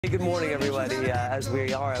Hey, good morning, everybody. As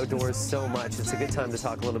we are outdoors so much, it's a good time to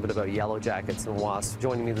talk a little bit about yellow jackets and wasps.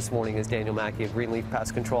 Joining me this morning is Daniel Mackey of Greenleaf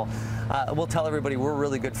Pest Control. We'll tell everybody we're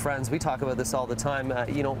really good friends. We talk about this all the time.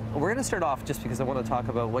 We're going to start off just because I want to talk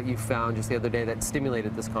about what you found just the other day that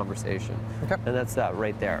stimulated this conversation. Okay. And that's that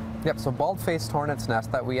right there. Yep, so bald-faced hornet's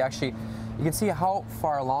nest that you can see how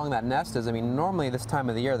far along that nest is. I mean, normally this time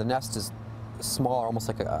of the year, the nest is smaller, almost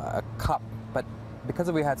like a cup, but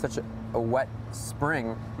because we had such a wet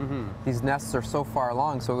spring, these nests are so far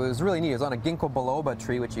along, so it was really neat. It was on a ginkgo biloba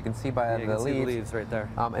tree, which you can see by the leaves. See the leaves right there.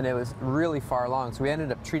 And it was really far along, so we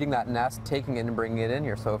ended up treating that nest, taking it and bringing it in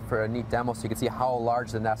here, so for a neat demo, so you can see how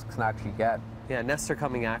large the nest can actually get. Yeah, nests are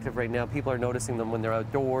coming active right now. People are noticing them when they're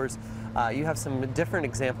outdoors. You have some different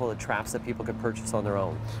example of traps that people could purchase on their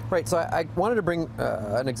own. Right, so I wanted to bring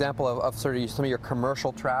an example of sort of some of your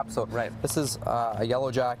commercial traps. So this is a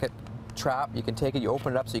yellow jacket trap. You can take it, you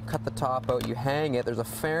open it up, so you cut the top out, you hang it. There's a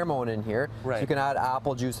pheromone in here. So you can add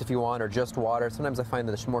apple juice if you want, or just water. Sometimes I find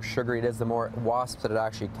that the more sugary it is, the more wasps that it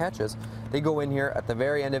actually catches. They go in here at the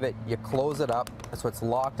very end of it, you close it up, so it's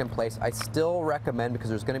locked in place. I still recommend, because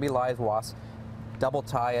there's going to be live wasps, double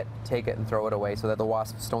tie it, take it, and throw it away so that the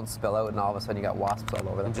wasps don't spill out and all of a sudden you got wasps all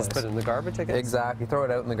over the place. Just put it in the garbage, I guess? Exactly, throw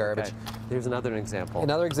it out in the garbage. Okay. Here's another example.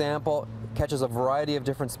 Another example catches a variety of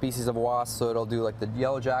different species of wasps, so it'll do like the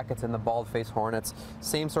yellow jackets and the bald-faced hornets.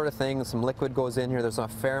 Same sort of thing, some liquid goes in here, there's a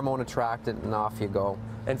pheromone attractant, and off you go.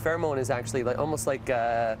 And pheromone is actually like almost like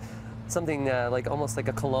something almost like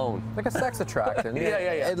a cologne. Like a sex attractant.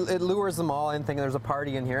 Yeah. It lures them all in, thinking there's a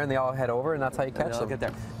party in here, and they all head over, and that's how you catch them. Get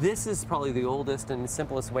there. This is probably the oldest and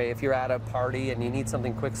simplest way. If you're at a party and you need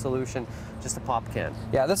something quick solution, just a pop can.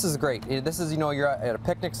 Yeah, this is great. This is, you're at a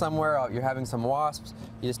picnic somewhere, you're having some wasps,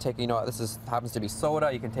 you just take, this happens to be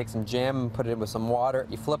soda, you can take some jam and put it in with some water,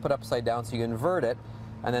 you flip it upside down so you invert it,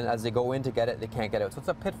 and then as they go in to get it, they can't get out. So it's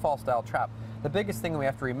a pitfall style trap. The biggest thing we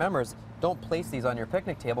have to remember is don't place these on your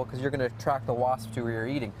picnic table, because you're going to attract the wasps to where you're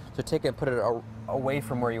eating. So take it and put it away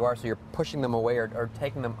from where you are, so you're pushing them away or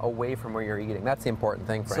taking them away from where you're eating. That's the important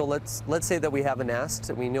thing, Frank. So let's say that we have a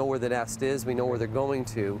nest, we know where the nest is, we know where they're going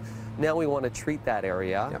to. Now we want to treat that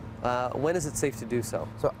area. Yep. When is it safe to do so?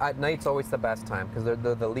 So at night's always the best time, because they're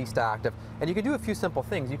the least active. And you can do a few simple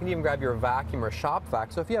things. You can even grab your vacuum or shop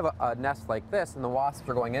vac. So if you have a nest like this and the wasps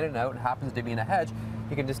are going in and out and happens to be in a hedge,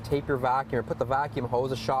 you can just tape your vacuum or put the vacuum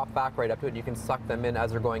hose, a shop vac right up to it, and you can suck them in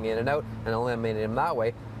as they're going in and out and eliminate them that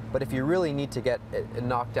way. But if you really need to get it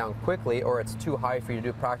knocked down quickly, or it's too high for you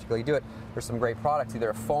to practically do it, there's some great products, either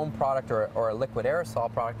a foam product or a liquid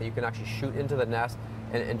aerosol product that you can actually shoot into the nest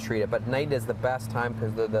and treat it. But night is the best time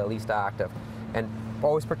because they're the least active. And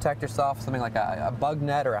always protect yourself, something like a bug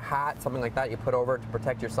net or a hat, something like that you put over it to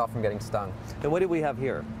protect yourself from getting stung. And what do we have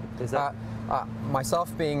here? Is that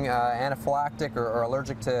myself being anaphylactic or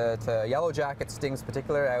allergic to yellow jacket stings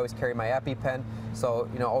particularly, I always carry my EpiPen, so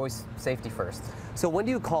always safety first. So when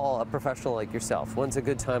do you call a professional like yourself? When's a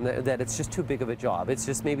good time that it's just too big of a job? It's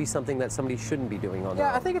just maybe something that somebody shouldn't be doing on their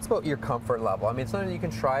own? I think it's about your comfort level. I mean, it's something you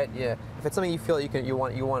can try it. Yeah, if it's something you feel you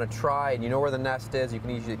want to try, and you know where the nest is, you can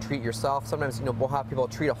usually treat yourself. Sometimes we'll have people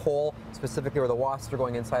treat a hole specifically where the wasps are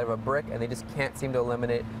going inside of a brick, and they just can't seem to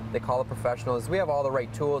eliminate. They call the professionals. We have all the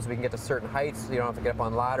right tools. We can get to certain heights, so you don't have to get up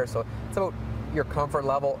on ladders. So it's about your comfort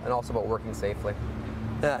level and also about working safely.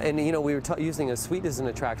 And we were using a sweet as an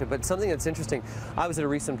attractant, but something that's interesting, I was at a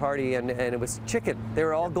recent party and it was chicken. They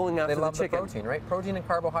were all going after the chicken. They love the protein, right? Protein and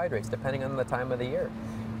carbohydrates, depending on the time of the year,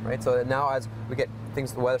 right? So now as we get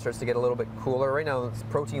the weather starts to get a little bit cooler, right now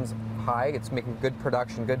protein's high, it's making good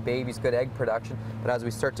production, good babies, good egg production, but as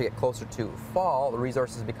we start to get closer to fall, the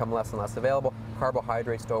resources become less and less available,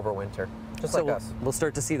 carbohydrates to overwinter. Just like us. We'll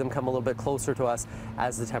start to see them come a little bit closer to us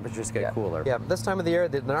as the temperatures get cooler. Yeah, this time of the year,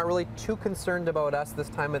 they're not really too concerned about us this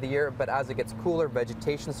time of the year, but as it gets cooler,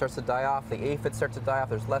 vegetation starts to die off, the aphids start to die off,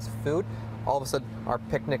 there's less food. All of a sudden, our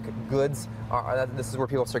picnic goods, this is where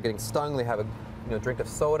people start getting stung. They have a drink of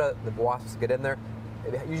soda, the wasps get in there.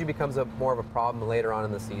 It usually becomes more of a problem later on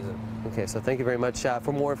in the season. Okay, so thank you very much.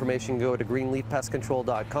 For more information, go to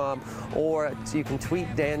greenleafpestcontrol.com, or you can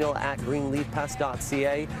tweet Daniel at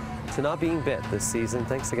greenleafpest.ca. to not being bit this season.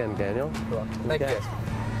 Thanks again, Daniel. You're welcome. Thank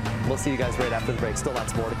you. We'll see you guys right after the break. Still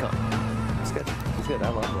lots more to come. It's good. It's good. I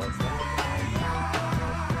love this.